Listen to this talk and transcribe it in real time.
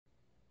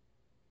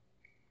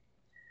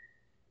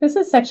This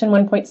is section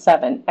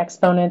 1.7,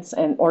 exponents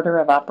and order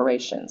of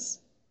operations.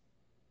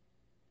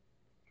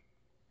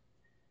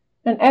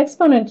 An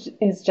exponent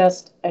is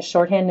just a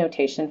shorthand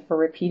notation for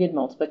repeated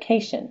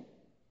multiplication.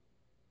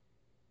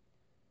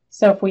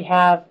 So if we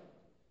have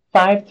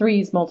 5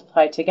 3's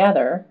multiplied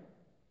together,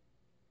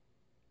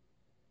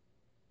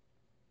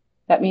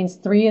 that means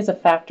 3 is a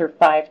factor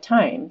 5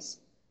 times.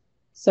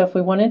 So if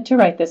we wanted to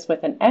write this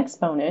with an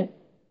exponent,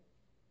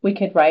 we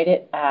could write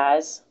it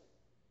as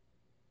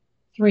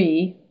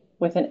 3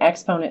 with an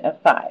exponent of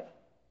 5.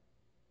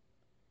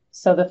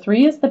 So the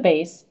 3 is the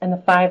base and the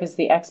 5 is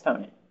the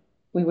exponent.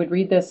 We would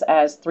read this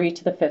as 3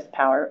 to the 5th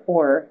power,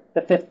 or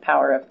the 5th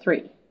power of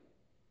 3.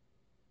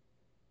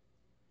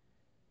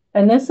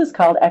 And this is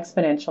called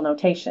exponential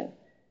notation.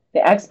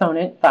 The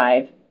exponent,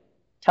 5,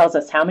 tells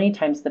us how many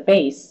times the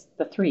base,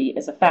 the 3,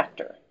 is a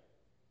factor.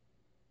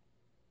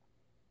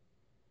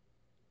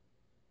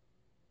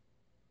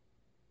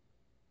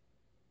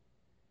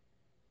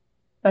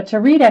 But to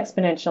read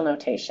exponential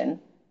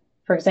notation,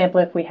 for example,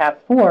 if we have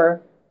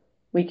 4,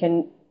 we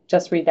can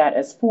just read that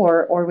as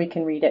 4, or we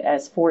can read it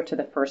as 4 to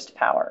the 1st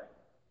power.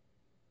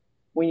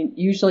 We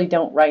usually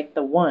don't write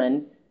the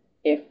 1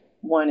 if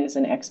 1 is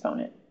an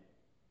exponent.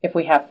 If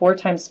we have 4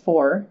 times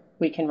 4,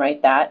 we can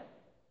write that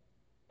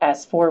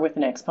as 4 with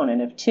an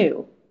exponent of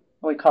 2.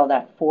 We call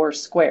that 4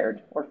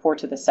 squared, or 4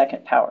 to the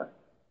 2nd power.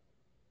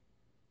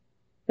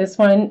 This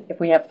one, if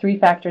we have 3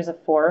 factors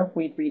of 4,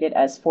 we'd read it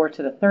as 4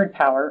 to the 3rd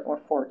power, or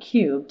 4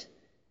 cubed,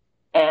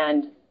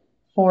 and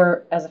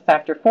 4 as a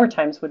factor 4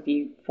 times would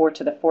be 4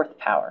 to the 4th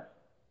power.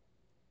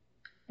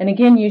 And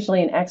again,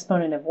 usually an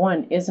exponent of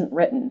 1 isn't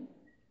written,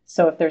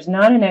 so if there's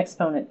not an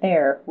exponent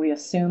there, we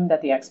assume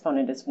that the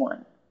exponent is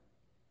 1.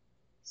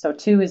 So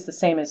 2 is the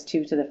same as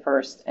 2 to the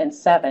 1st, and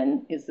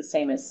 7 is the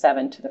same as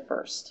 7 to the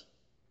 1st.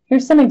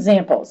 Here's some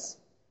examples.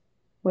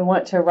 We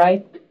want to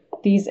write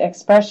these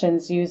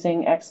expressions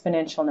using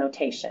exponential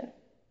notation.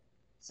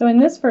 So in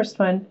this first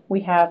one,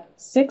 we have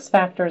 6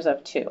 factors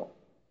of 2.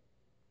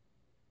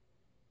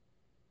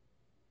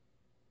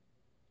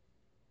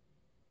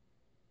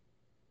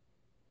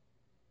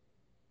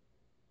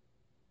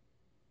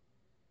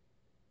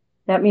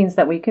 That means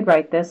that we could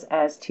write this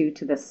as 2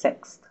 to the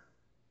 6th.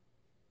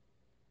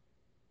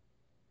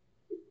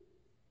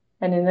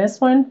 And in this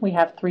one, we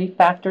have 3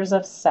 factors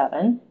of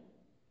 7.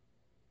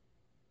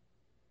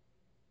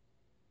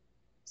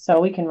 So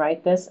we can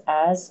write this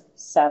as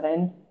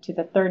 7 to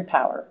the 3rd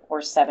power,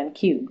 or 7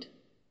 cubed.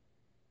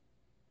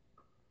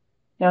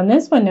 Now in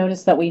this one,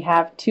 notice that we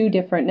have 2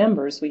 different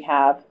numbers. We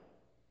have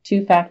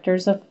 2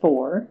 factors of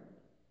 4,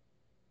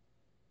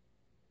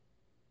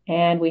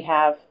 and we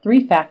have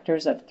 3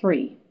 factors of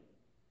 3.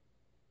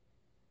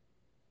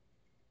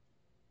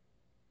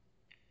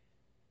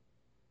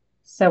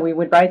 So we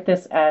would write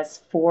this as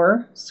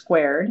 4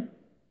 squared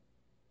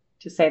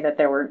to say that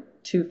there were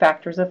 2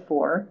 factors of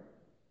 4,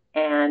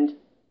 and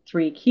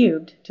 3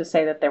 cubed to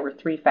say that there were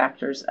 3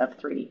 factors of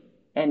 3.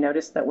 And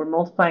notice that we're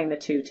multiplying the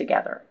 2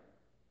 together.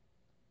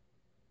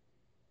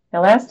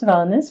 Now last of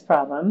all, in this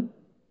problem,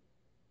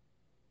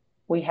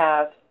 we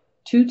have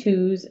 2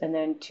 2's and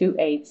then 2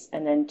 8's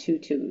and then 2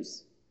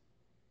 2's.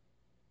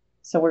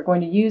 So we're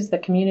going to use the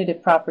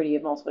commutative property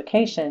of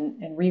multiplication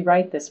and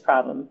rewrite this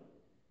problem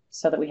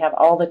so that we have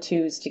all the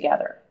 2's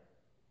together.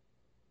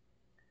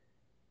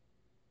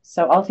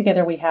 So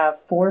altogether we have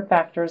 4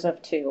 factors of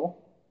 2.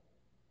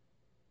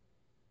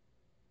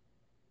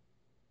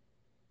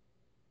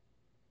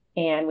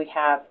 And we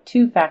have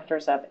 2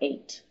 factors of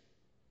 8.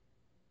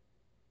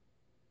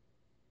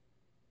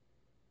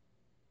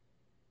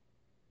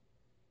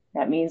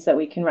 That means that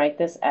we can write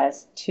this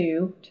as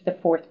 2 to the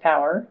 4th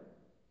power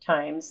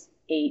times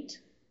 8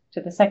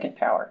 to the 2nd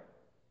power.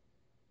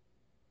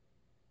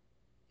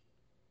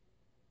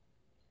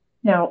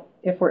 Now,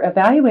 if we're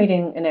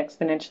evaluating an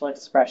exponential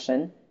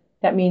expression,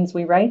 that means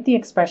we write the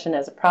expression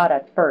as a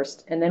product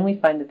first, and then we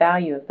find the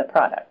value of the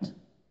product.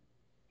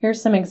 Here's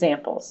some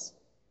examples.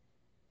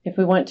 If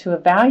we want to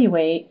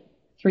evaluate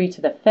 3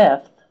 to the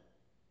 5th,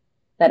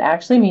 that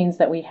actually means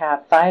that we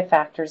have 5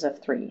 factors of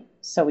 3.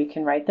 So we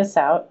can write this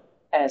out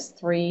as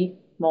 3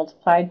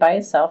 multiplied by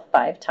itself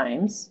 5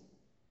 times.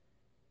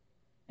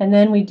 And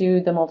then we do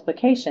the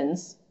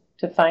multiplications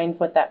to find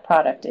what that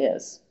product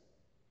is.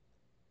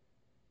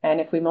 And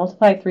if we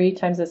multiply 3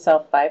 times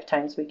itself 5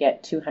 times, we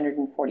get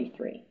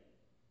 243.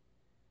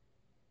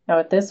 Now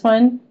with this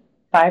one,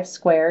 5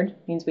 squared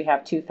means we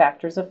have 2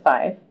 factors of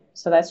 5.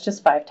 So that's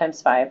just 5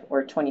 times 5,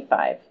 or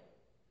 25.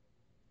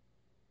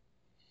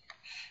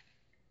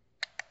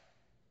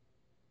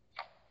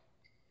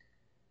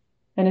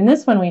 And in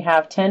this one we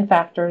have 10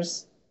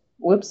 factors,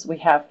 we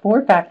have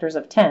 4 factors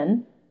of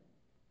 10.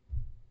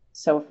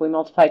 So if we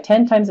multiply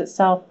 10 times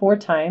itself 4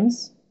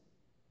 times,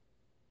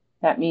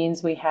 that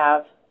means we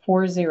have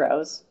 4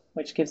 zeros,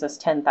 which gives us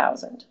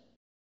 10,000.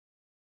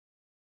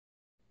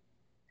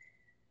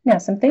 Now,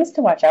 some things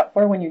to watch out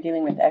for when you're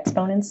dealing with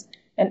exponents.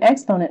 An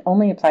exponent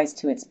only applies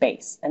to its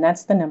base, and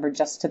that's the number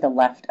just to the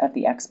left of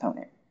the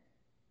exponent.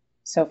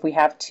 So if we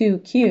have 2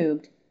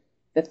 cubed,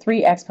 the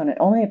 3 exponent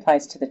only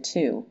applies to the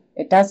 2.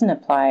 It doesn't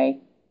apply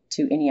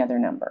to any other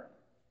number.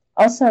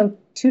 Also,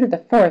 2 to the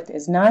 4th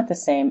is not the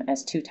same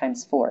as 2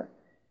 times 4.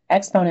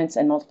 Exponents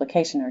and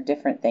multiplication are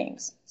different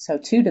things. So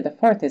 2 to the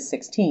 4th is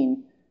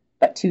 16,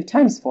 but 2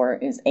 times 4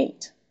 is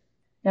 8.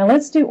 Now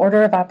let's do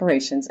order of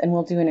operations, and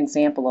we'll do an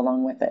example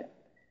along with it.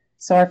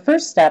 So our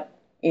first step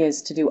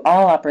is to do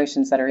all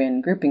operations that are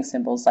in grouping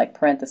symbols like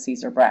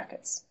parentheses or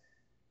brackets.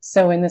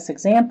 So in this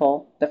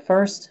example, the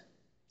first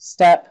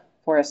step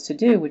for us to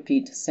do would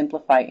be to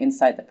simplify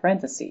inside the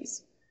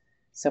parentheses.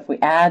 So if we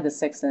add the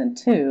 6 and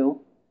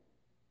 2,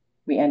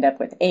 we end up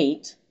with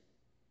 8.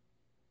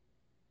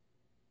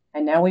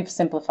 And now we've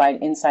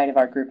simplified inside of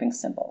our grouping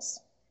symbols.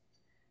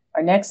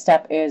 Our next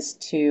step is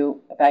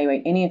to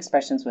evaluate any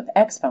expressions with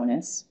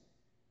exponents.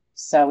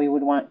 So we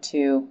would want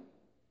to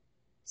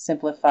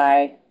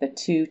simplify the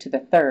 2 to the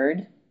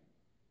 3rd.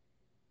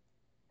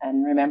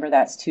 And remember,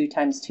 that's 2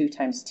 times 2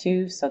 times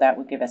 2, so that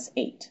would give us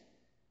 8.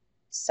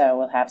 So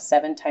we'll have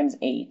 7 times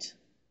 8.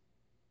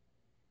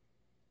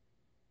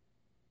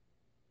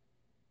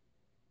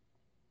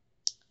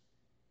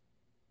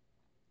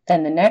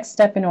 Then the next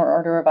step in our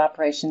order of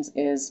operations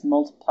is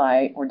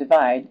multiply or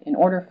divide in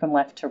order from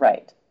left to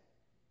right.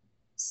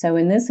 So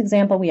in this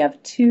example, we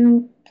have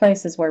 2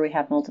 places where we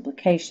have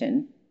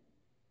multiplication.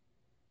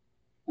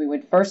 We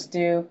would first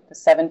do the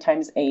 7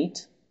 times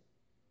 8,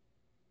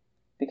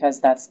 because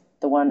that's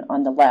the one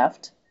on the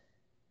left.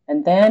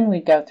 And then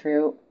we'd go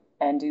through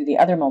and do the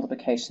other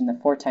multiplication, the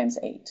 4 times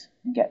 8,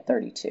 and get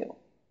 32.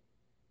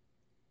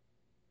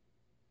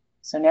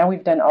 So now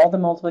we've done all the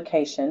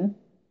multiplication,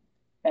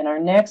 and our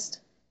next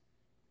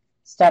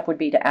step would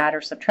be to add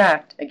or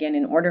subtract, again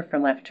in order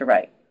from left to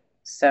right.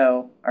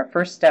 So our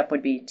first step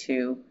would be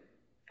to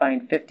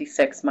find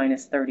 56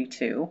 minus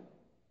 32,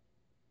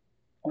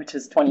 which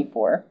is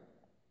 24.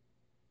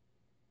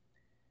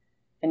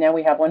 And now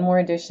we have one more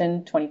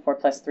addition, 24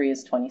 plus 3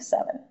 is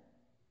 27.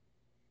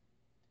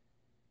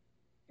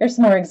 Here's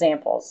some more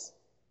examples.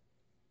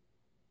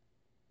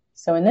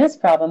 So in this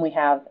problem we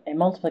have a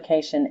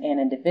multiplication and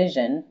a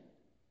division.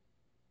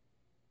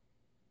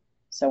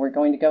 So we're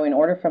going to go in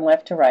order from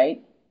left to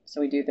right. So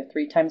we do the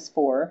 3 times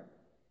 4,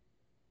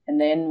 and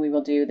then we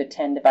will do the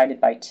 10 divided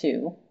by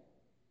 2.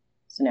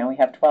 So now we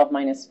have 12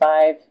 minus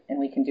 5, and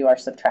we can do our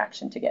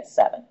subtraction to get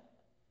 7.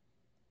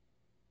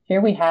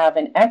 Here we have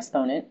an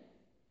exponent,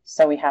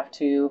 so we have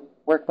to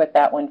work with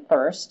that one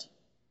first.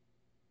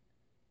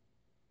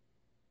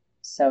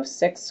 So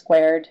 6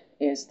 squared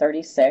is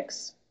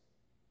 36.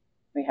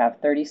 We have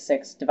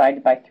 36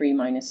 divided by 3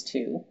 minus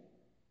 2.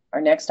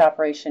 Our next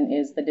operation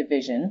is the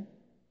division.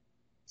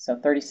 So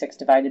 36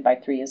 divided by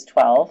 3 is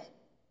 12.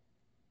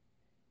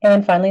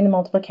 And finally the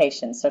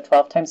multiplication. So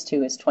 12 times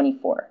 2 is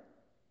 24.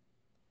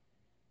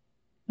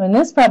 In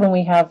this problem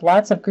we have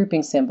lots of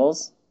grouping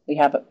symbols. We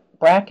have a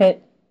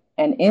bracket,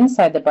 and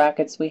inside the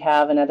brackets we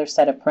have another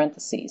set of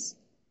parentheses.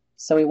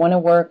 So we want to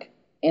work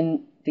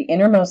in the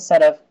innermost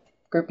set of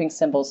grouping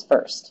symbols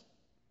first.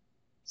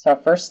 So our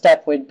first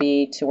step would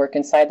be to work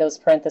inside those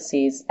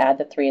parentheses, add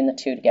the 3 and the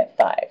 2 to get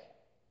 5.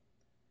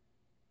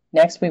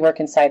 Next we work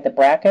inside the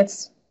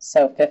brackets.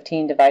 So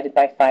 15 divided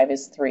by 5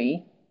 is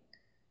 3.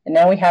 And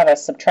now we have a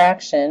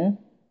subtraction.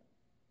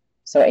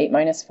 So 8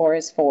 minus 4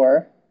 is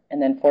 4,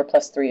 and then 4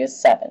 plus 3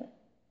 is 7.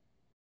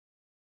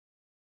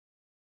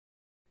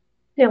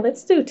 Now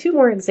let's do 2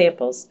 more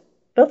examples.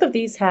 Both of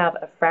these have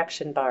a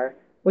fraction bar,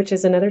 which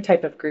is another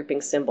type of grouping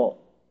symbol.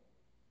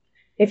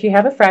 If you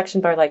have a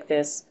fraction bar like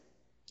this,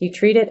 you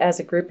treat it as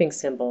a grouping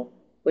symbol,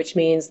 which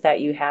means that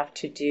you have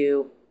to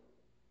do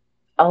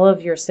all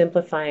of your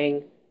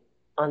simplifying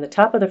on the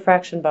top of the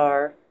fraction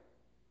bar,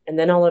 and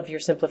then all of your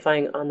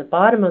simplifying on the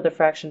bottom of the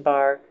fraction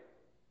bar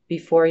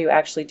before you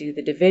actually do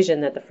the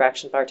division that the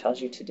fraction bar tells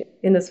you to do.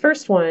 In this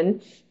first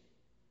one,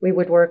 we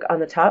would work on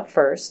the top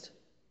first,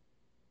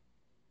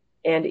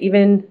 and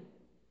even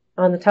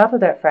on the top of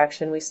that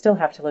fraction, we still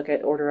have to look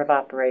at order of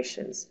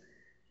operations.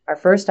 Our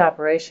first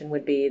operation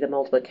would be the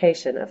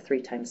multiplication of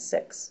 3 times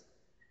 6.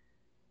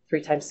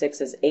 3 times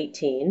 6 is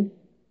 18.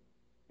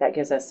 That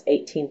gives us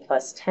 18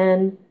 plus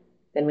 10.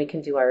 Then we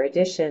can do our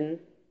addition,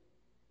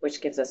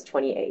 which gives us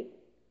 28.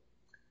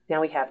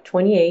 Now we have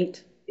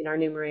 28 in our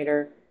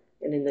numerator,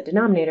 and in the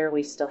denominator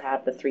we still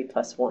have the 3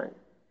 plus 1.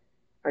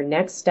 Our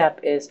next step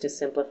is to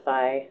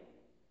simplify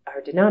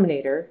our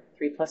denominator,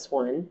 3 plus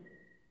 1,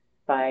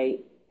 by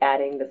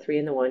adding the 3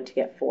 and the 1 to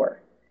get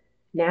 4.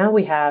 Now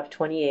we have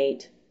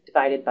 28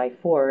 divided by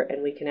 4,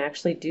 and we can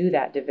actually do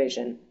that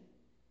division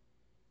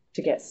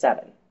to get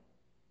 7.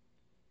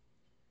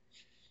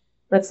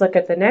 Let's look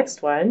at the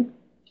next one.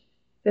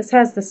 This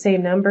has the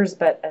same numbers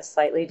but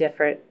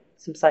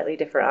some slightly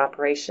different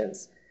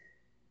operations.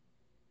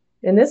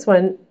 In this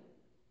one,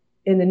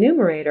 in the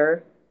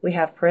numerator, we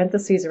have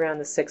parentheses around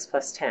the 6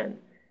 plus 10.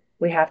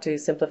 We have to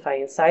simplify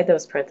inside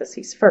those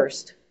parentheses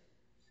first.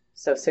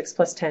 So 6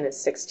 plus 10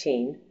 is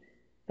 16.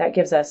 That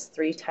gives us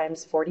 3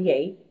 times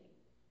 48.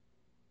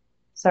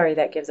 Sorry,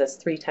 that gives us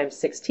 3 times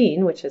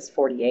 16, which is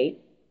 48.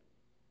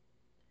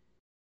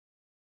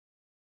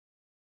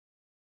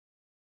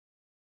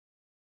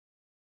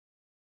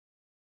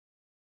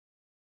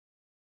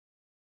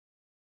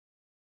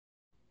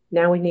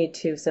 Now we need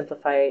to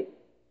simplify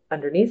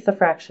underneath the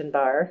fraction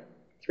bar.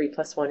 3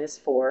 plus 1 is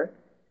 4.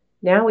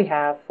 Now we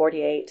have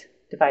 48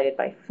 divided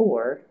by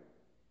 4,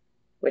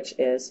 which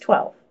is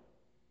 12.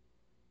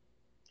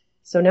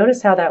 So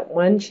notice how that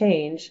one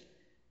change,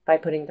 by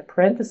putting the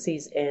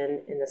parentheses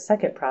in the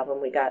second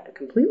problem, we got a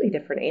completely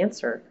different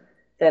answer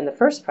than the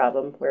first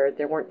problem where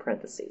there weren't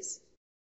parentheses.